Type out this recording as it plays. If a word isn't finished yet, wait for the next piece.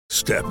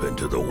Step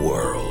into the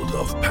world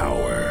of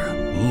power,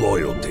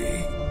 loyalty,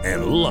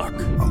 and luck.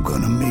 I'm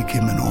gonna make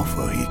him an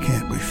offer he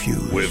can't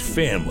refuse. With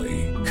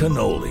family,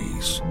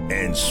 cannolis,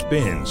 and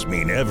spins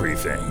mean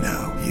everything.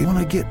 Now, you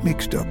wanna get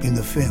mixed up in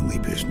the family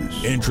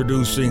business.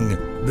 Introducing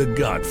The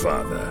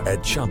Godfather at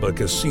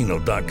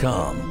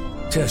ChumbaCasino.com.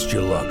 Test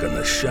your luck in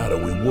the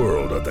shadowy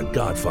world of The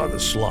Godfather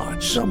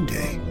slot.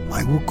 Someday,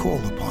 I will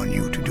call upon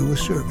you to do a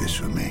service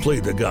for me.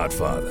 Play The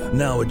Godfather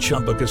now at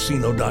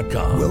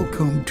ChumbaCasino.com.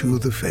 Welcome to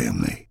the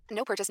family.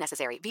 No purchase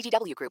necessary.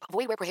 VGW Group.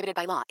 Void where prohibited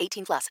by law.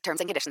 18+.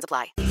 Terms and conditions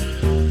apply.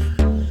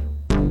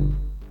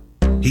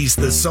 He's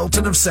the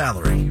Sultan of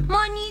Salary.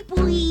 Money,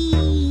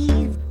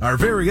 please. Our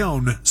very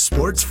own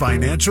sports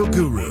financial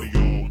guru.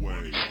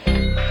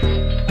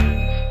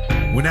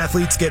 When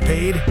athletes get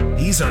paid,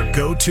 he's our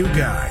go-to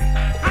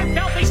guy. I'm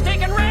filthy,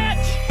 stinking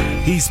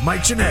rich. He's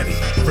Mike Giannetti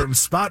from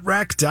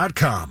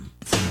SpotRack.com.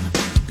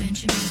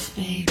 Benjamin's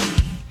baby.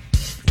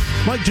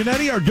 Mike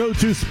Giannetti, our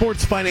go-to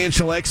sports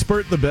financial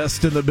expert, the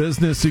best in the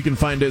business. You can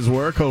find his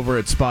work over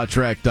at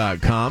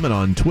SpotRack.com and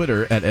on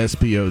Twitter at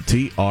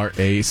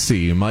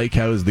SPOTRAC. Mike,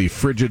 how is the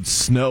frigid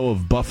snow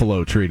of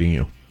Buffalo treating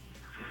you?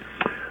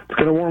 It's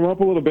going to warm up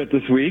a little bit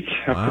this week,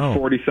 up Wow. to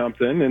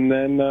 40-something, and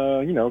then,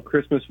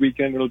 Christmas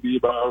weekend it'll be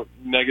about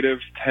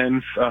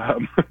 -10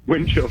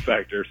 wind chill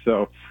factor.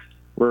 So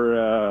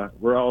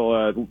we're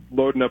all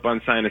loading up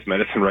on sinus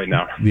medicine right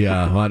now.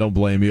 Yeah, I don't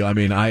blame you. I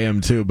mean, I am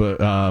too, but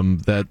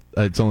that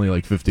it's only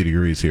like 50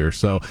 degrees here.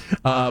 So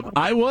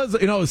I was,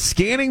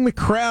 scanning the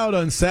crowd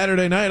on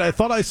Saturday night. I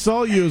thought I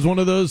saw you as one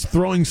of those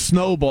throwing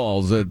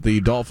snowballs at the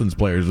Dolphins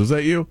players. Was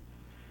that you?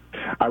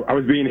 I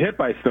was being hit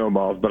by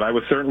snowballs, but I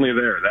was certainly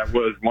there. That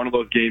was one of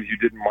those games you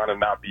didn't want to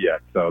not be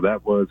at. So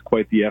that was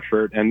quite the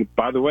effort. And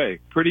by the way,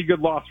 pretty good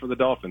loss for the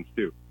Dolphins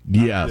too.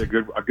 Yeah, a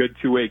good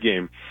two-way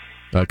game.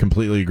 I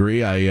completely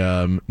agree.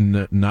 I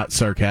not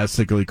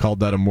sarcastically called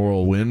that a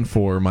moral win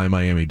for my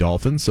Miami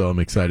Dolphins, so I'm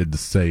excited to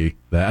say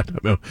that.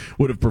 I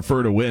would have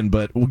preferred a win,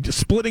 but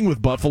splitting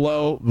with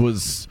Buffalo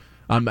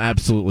I'm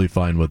absolutely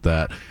fine with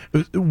that.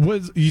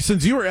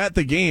 Since you were at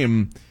the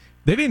game,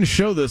 they didn't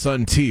show this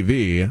on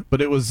TV,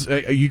 but it was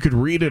you could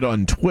read it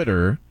on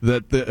Twitter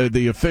that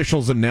the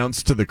officials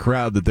announced to the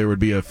crowd that there would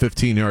be a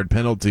 15-yard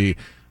penalty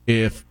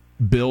if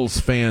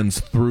Bills fans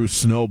threw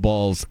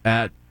snowballs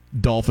at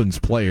Dolphins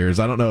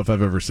players. I don't know if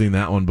I've ever seen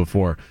that one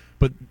before,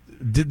 but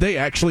did they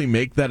actually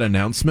make that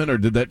announcement, or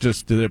did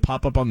it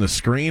pop up on the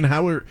screen?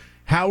 How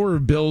were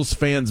Bills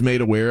fans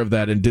made aware of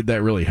that, and did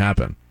that really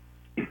happen?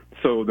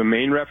 So the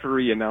main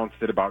referee announced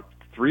it about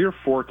 3 or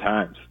 4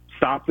 times.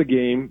 Stopped the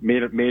game,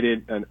 made it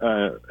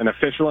an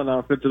official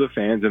announcement to the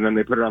fans, and then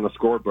they put it on the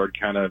scoreboard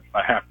kind of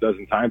a half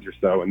dozen times or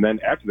so. And then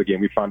after the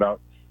game, we found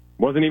out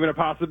it wasn't even a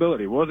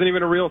possibility. It wasn't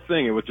even a real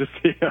thing. It was just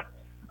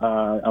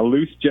a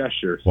loose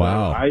gesture. So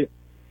wow.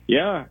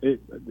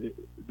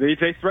 They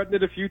threatened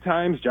it a few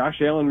times.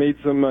 Josh Allen made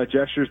some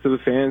gestures to the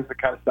fans to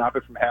kind of stop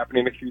it from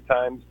happening a few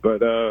times,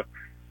 but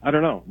I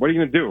don't know. What are you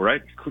going to do,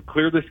 right?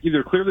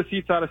 Either clear the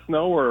seats out of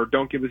snow or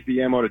don't give us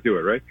the ammo to do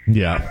it, right?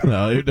 Yeah,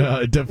 no,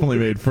 it definitely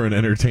made for an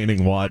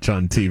entertaining watch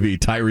on TV.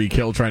 Tyreek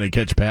Hill trying to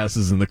catch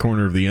passes in the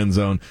corner of the end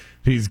zone.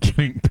 He's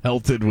getting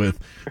pelted with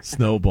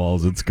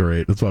snowballs. It's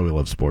great. That's why we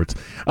love sports.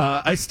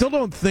 I still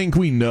don't think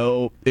we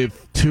know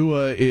if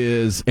Tua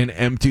is an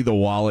empty the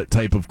wallet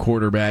type of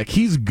quarterback.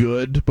 He's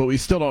good, but we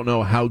still don't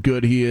know how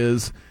good he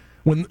is.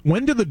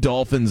 When do the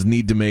Dolphins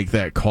need to make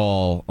that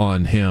call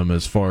on him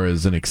as far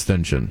as an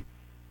extension?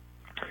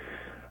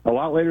 A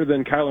lot later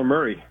than Kyler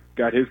Murray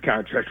got his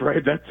contract,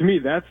 right? To me,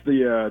 that's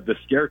the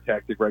scare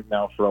tactic right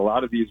now for a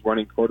lot of these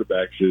running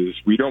quarterbacks is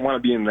we don't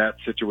want to be in that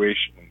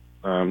situation.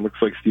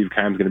 Looks like Steve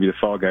Keim's going to be the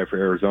fall guy for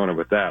Arizona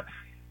with that.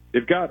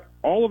 They've got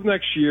all of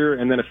next year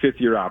and then a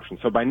 5th-year option.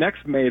 So by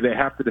next May, they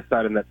have to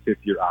decide on that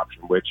 5th-year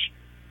option, which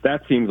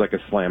that seems like a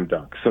slam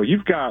dunk. So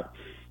you've got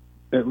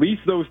at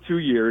least those 2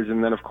 years,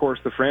 and then, of course,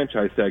 the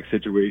franchise tag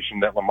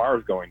situation that Lamar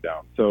is going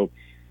down. So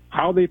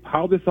how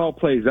this all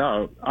plays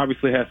out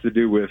obviously has to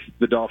do with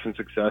the Dolphins'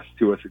 success,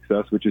 Tua's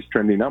success, which is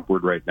trending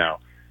upward right now.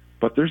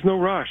 But there's no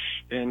rush,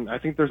 and I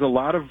think there's a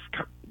lot of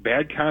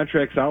bad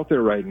contracts out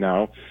there right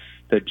now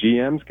that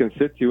GMs can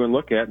sit to and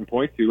look at and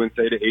point to and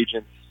say to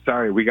agents,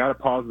 sorry, we got to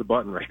pause the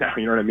button right now.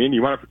 You know what I mean?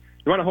 You want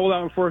to hold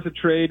out and force a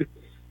trade?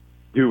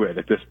 Do it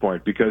at this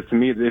point, because to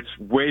me it's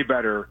way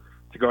better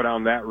to go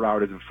down that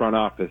route as a front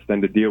office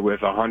than to deal with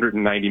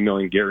 $190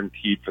 million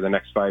guaranteed for the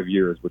next 5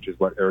 years, which is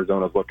what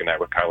Arizona's looking at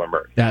with Kyler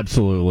Murray.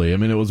 Absolutely. I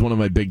mean, it was one of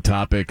my big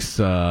topics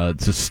to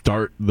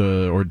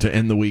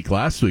end the week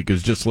last week,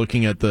 is just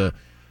looking at the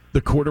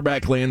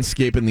quarterback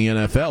landscape in the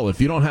NFL.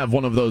 If you don't have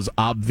one of those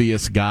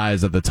obvious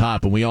guys at the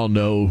top, and we all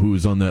know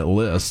who's on that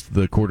list,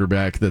 the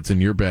quarterback that's in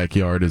your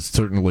backyard is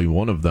certainly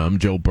one of them,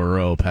 Joe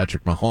Burrow,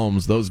 Patrick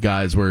Mahomes, those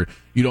guys where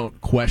you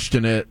don't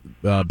question it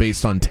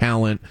based on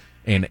talent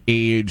and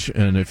age.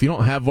 And if you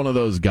don't have one of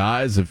those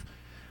guys,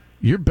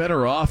 You're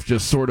better off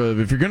just sort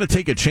of, if you're going to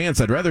take a chance,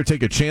 I'd rather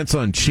take a chance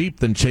on cheap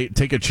than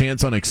take a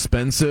chance on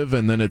expensive,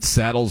 and then it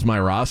saddles my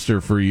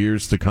roster for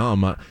years to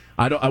come.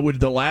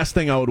 The last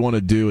thing I would want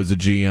to do as a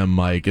GM,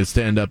 Mike, is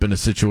to end up in a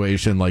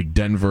situation like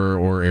Denver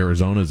or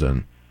Arizona's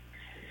in.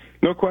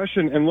 No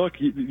question. And look,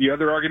 the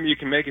other argument you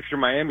can make if you're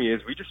Miami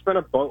is we just spent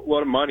a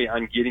boatload of money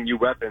on getting you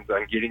weapons,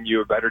 on getting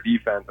you a better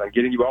defense, on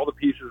getting you all the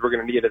pieces we're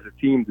going to need as a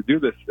team to do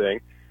this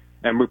thing.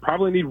 And we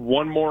probably need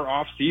one more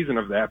off season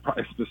of that,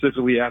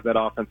 specifically at that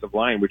offensive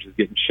line, which is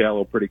getting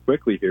shallow pretty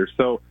quickly here.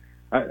 So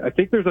I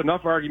think there's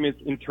enough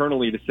arguments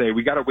internally to say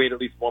we got to wait at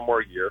least one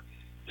more year.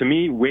 To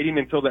me, waiting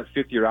until that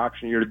fifth-year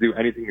option year to do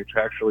anything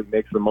contractually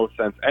makes the most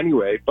sense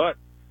anyway. But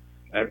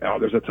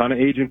there's a ton of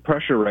agent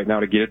pressure right now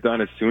to get it done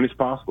as soon as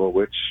possible,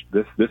 which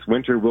this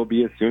winter will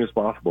be as soon as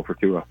possible for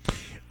Tua.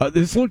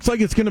 This looks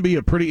like it's going to be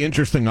a pretty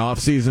interesting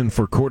offseason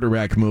for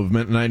quarterback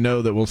movement, and I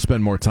know that we'll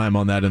spend more time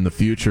on that in the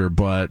future,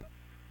 but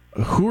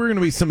who are going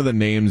to be some of the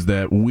names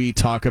that we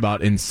talk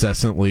about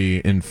incessantly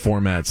in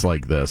formats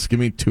like this?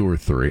 Give me 2 or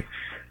 3.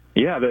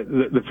 Yeah,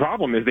 the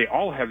problem is they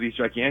all have these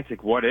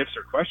gigantic what-ifs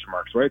or question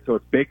marks, right? So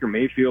it's Baker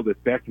Mayfield, it's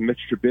back to Mitch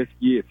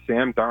Trubisky, it's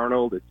Sam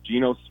Darnold, it's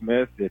Geno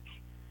Smith, it's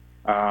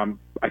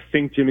I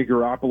think Jimmy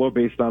Garoppolo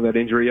based on that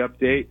injury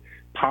update,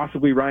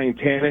 possibly Ryan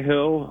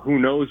Tannehill. Who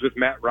knows with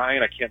Matt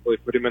Ryan? I can't really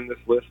put him in this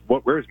list.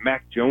 Where's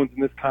Mac Jones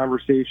in this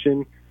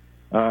conversation?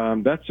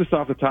 That's just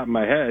off the top of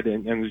my head,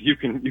 and you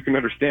can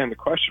understand the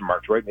question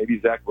marks, right? Maybe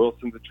Zach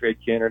Wilson's a trade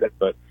candidate,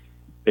 but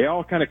they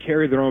all kind of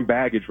carry their own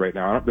baggage right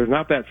now. There's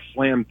not that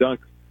slam dunk,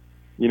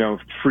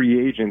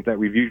 free agent that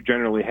we've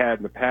generally had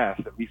in the past,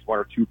 at least 1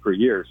 or 2 per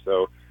year.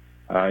 So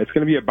it's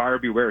going to be a buyer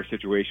beware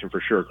situation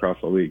for sure across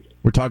the league.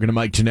 We're talking to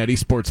Mike Ginnetti,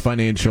 sports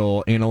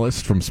financial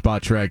analyst from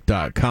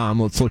Spotrac.com.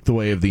 Let's look the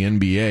way of the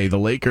NBA. The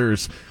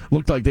Lakers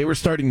looked like they were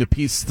starting to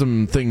piece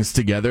some things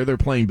together. They're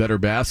playing better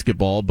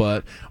basketball,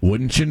 but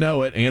wouldn't you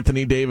know it,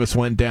 Anthony Davis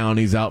went down.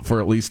 He's out for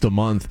at least a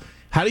month.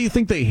 How do you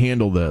think they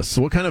handle this?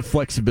 What kind of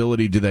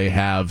flexibility do they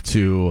have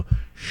to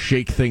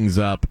shake things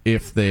up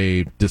if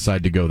they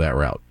decide to go that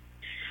route?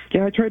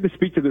 Yeah, I tried to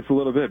speak to this a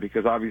little bit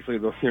because obviously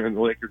the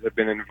Lakers have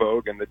been in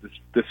vogue and the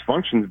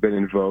dysfunction's been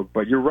in vogue.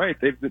 But you're right;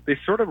 they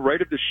sort of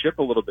righted the ship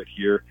a little bit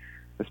here,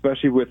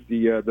 especially with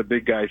the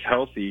big guys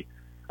healthy.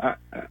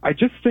 I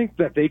just think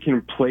that they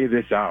can play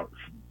this out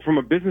from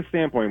a business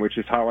standpoint, which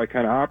is how I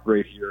kind of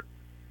operate here.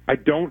 I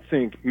don't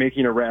think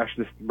making a rash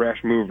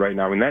move right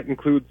now, and that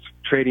includes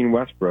trading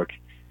Westbrook,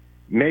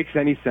 makes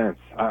any sense.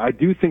 I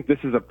do think this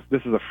is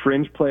a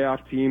fringe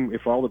playoff team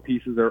if all the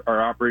pieces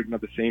are operating at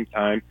the same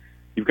time.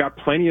 You've got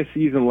plenty of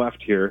season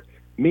left here.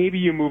 Maybe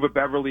you move a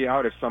Beverly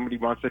out if somebody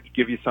wants to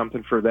give you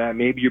something for that.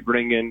 Maybe you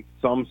bring in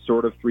some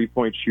sort of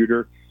three-point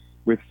shooter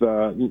with,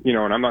 and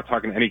I'm not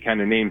talking any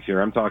kind of names here.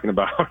 I'm talking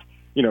about,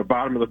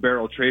 bottom of the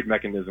barrel trade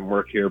mechanism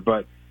work here.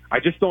 But I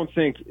just don't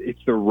think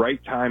it's the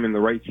right time and the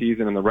right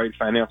season and the right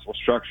financial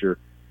structure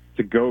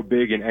to go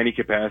big in any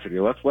capacity.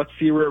 Let's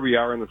see where we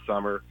are in the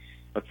summer.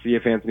 Let's see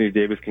if Anthony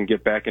Davis can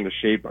get back into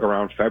shape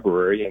around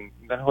February, and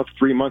then he'll have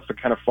 3 months to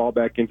kind of fall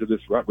back into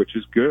this rut, which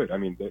is good. I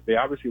mean, they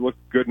obviously look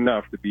good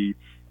enough to be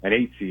an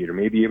 8 seed or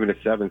maybe even a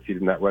 7 seed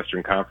in that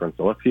Western Conference.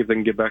 So let's see if they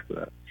can get back to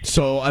that.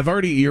 So I've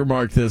already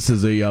earmarked this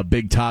as a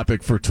big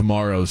topic for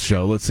tomorrow's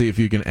show. Let's see if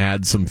you can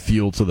add some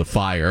fuel to the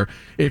fire.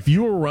 If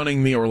you were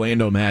running the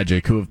Orlando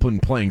Magic, who have been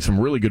playing some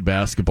really good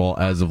basketball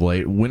as of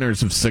late,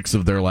 winners of 6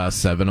 of their last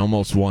 7,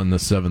 almost won the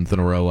 7th in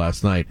a row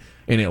last night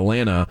in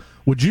Atlanta,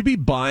 would you be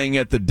buying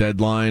at the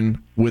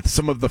deadline with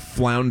some of the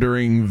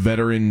floundering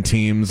veteran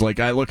teams? Like,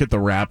 I look at the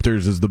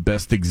Raptors as the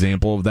best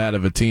example of that,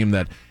 of a team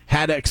that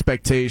had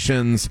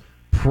expectations,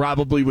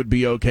 probably would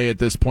be okay at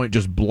this point,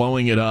 just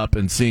blowing it up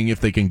and seeing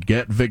if they can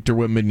get Victor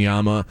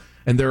Wembanyama.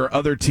 And there are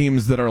other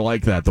teams that are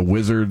like that. The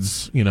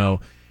Wizards,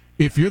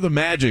 if you're the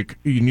Magic,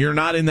 you're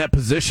not in that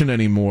position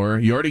anymore.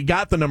 You already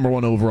got the number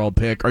 1 overall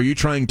pick. Are you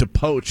trying to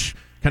poach,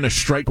 kind of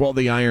strike while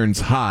the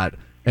iron's hot?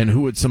 And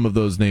who would some of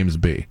those names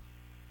be?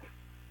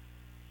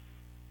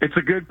 It's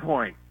a good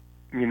point.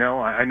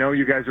 I know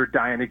you guys are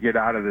dying to get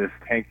out of this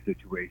tank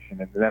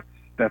situation, and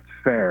that's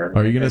fair.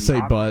 Are you going to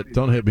say butt?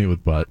 Don't hit me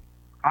with butt.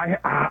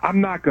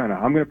 I'm not gonna.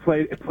 I'm gonna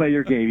play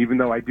your game, even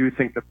though I do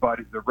think the butt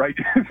is the right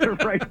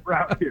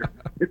route here.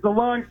 It's a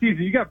long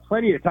season. You got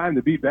plenty of time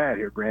to be bad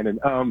here, Brandon.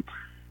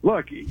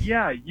 Look,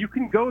 yeah, you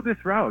can go this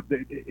route. Are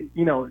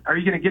you going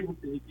to get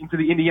into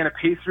the Indiana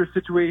Pacers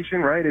situation?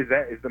 Right? Is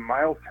the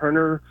Miles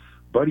Turner,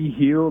 Buddy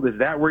Hield? Is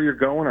that where you're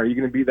going? Are you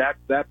going to be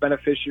that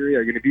beneficiary?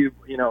 Are you going to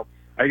be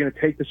Are you going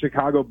to take the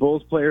Chicago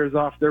Bulls players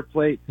off their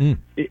plate?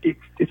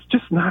 It's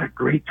just not a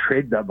great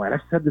trade deadline. I've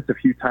said this a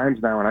few times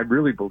now, and I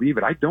really believe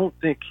it. I don't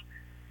think,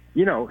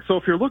 so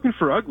if you're looking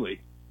for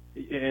ugly,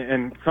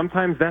 and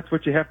sometimes that's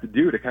what you have to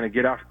do to kind of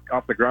get off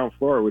the ground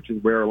floor, which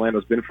is where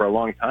Orlando's been for a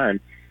long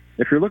time.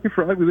 If you're looking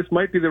for ugly, this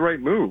might be the right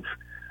move.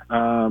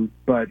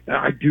 But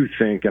I do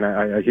think, and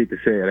I hate to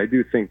say it, I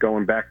do think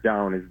going back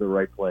down is the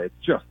right play.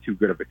 It's just too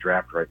good of a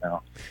draft right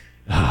now.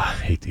 I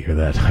hate to hear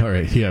that. All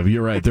right, yeah,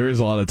 you're right. There is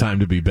a lot of time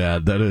to be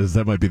bad.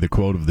 That might be the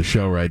quote of the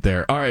show right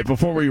there. All right,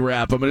 before we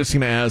wrap, I'm just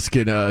going to ask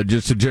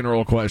just a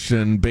general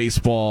question.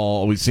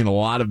 Baseball, we've seen a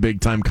lot of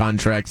big-time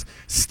contracts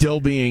still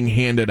being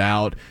handed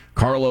out.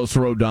 Carlos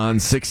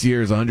Rodon, 6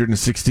 years,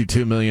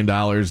 $162 million.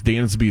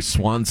 Dansby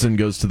Swanson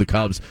goes to the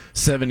Cubs,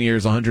 7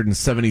 years,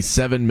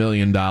 $177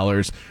 million.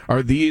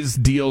 Are these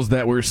deals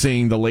that we're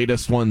seeing, the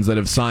latest ones that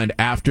have signed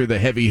after the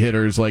heavy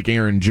hitters like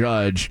Aaron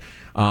Judge,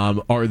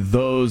 are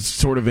those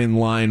sort of in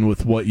line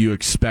with what you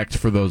expect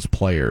for those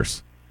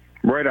players?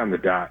 Right on the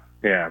dot.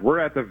 Yeah, we're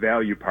at the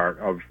value part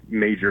of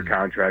major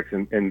contracts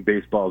in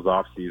baseball's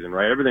offseason,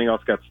 right? Everything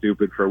else got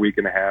stupid for a week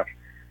and a half.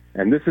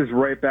 And this is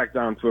right back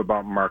down to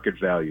about market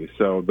value.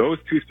 So those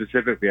two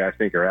specifically, I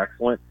think, are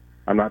excellent.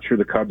 I'm not sure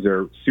the Cubs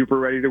are super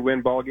ready to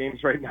win ball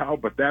games right now,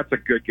 but that's a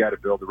good guy to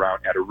build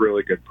around at a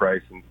really good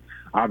price. And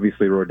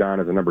obviously, Rodon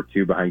as a number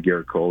 2 behind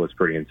Garrett Cole is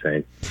pretty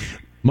insane.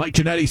 Mike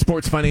Ginnetti,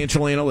 sports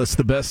financial analyst,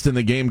 the best in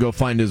the game. Go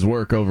find his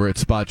work over at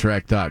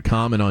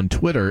SpotTrack.com and on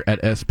Twitter at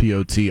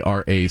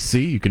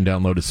SPOTRAC. You can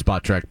download his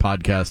SpotTrack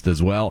podcast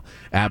as well.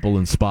 Apple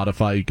and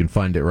Spotify, you can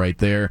find it right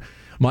there.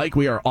 Mike,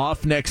 we are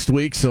off next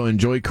week, so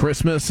enjoy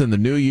Christmas and the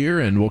new year,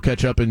 and we'll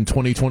catch up in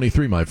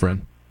 2023, my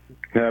friend.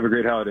 Yeah, have a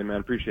great holiday, man.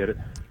 Appreciate it.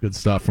 Good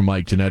stuff from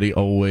Mike Ginnetti.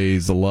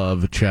 Always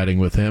love chatting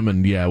with him.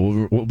 And, yeah,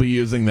 we'll be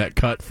using that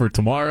cut for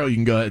tomorrow. You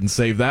can go ahead and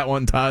save that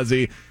one,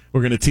 Tazi.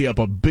 We're going to tee up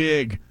a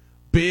big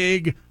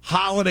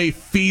holiday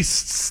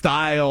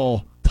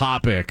feast-style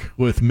topic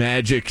with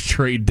Magic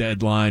trade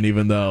deadline,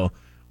 even though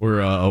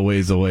we're a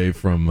ways away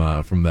from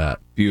that.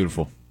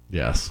 Beautiful.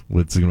 Yes,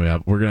 we're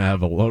gonna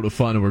have a load of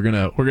fun, and we're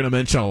gonna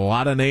mention a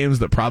lot of names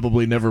that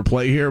probably never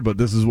play here, but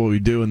this is what we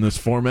do in this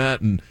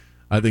format, and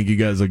I think you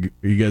guys are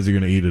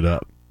gonna eat it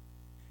up.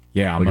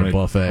 Yeah, I'm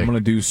gonna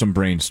do some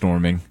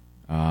brainstorming.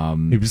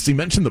 He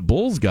mentioned the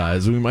Bulls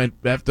guys. We might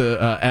have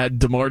to add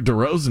DeMar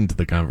DeRozan to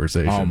the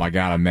conversation. Oh my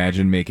God!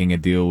 Imagine making a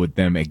deal with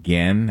them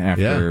again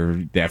after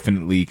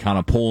definitely kind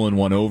of pulling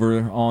one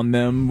over on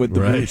them with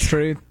the Bulls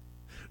trade.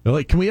 They're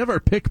like, can we have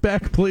our pick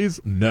back, please?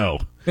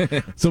 No.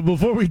 So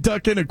before we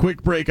duck in a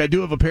quick break, I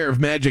do have a pair of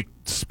Magic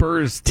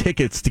Spurs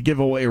tickets to give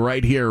away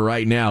right here,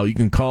 right now. You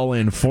can call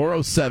in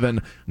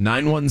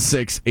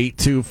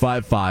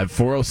 407-916-8255,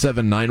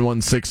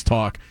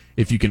 407-916-TALK,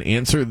 if you can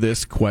answer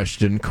this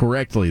question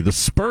correctly. The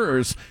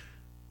Spurs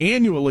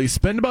annually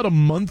spend about a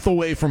month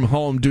away from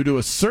home due to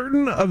a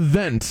certain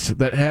event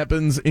that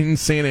happens in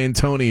San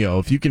Antonio.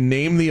 If you can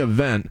name the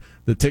event,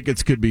 the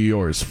tickets could be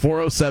yours.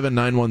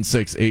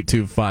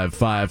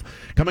 407-916-8255.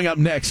 Coming up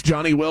next,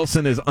 Johnny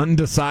Wilson is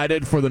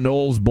undecided for the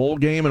Knowles Bowl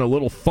game and a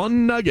little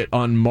fun nugget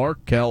on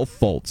Markelle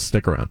Fultz.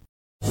 Stick around.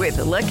 With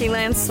the Lucky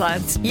Land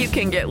Slots, you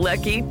can get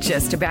lucky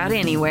just about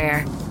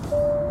anywhere.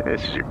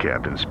 This is your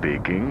captain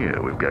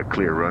speaking. We've got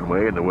clear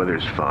runway and the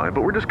weather's fine,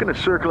 but we're just going to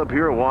circle up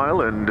here a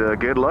while and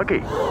get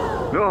lucky.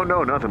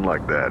 No, nothing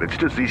like that. It's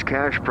just these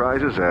cash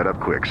prizes add up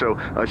quick. So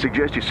I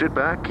suggest you sit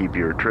back, keep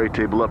your tray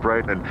table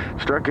upright, and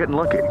start getting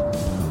lucky.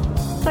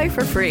 Play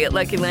for free at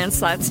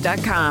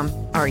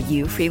LuckyLandSlots.com. Are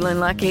you feeling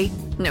lucky?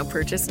 No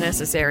purchase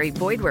necessary.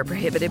 Void where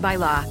prohibited by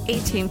law.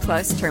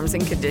 18+ terms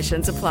and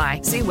conditions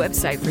apply. See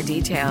website for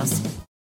details.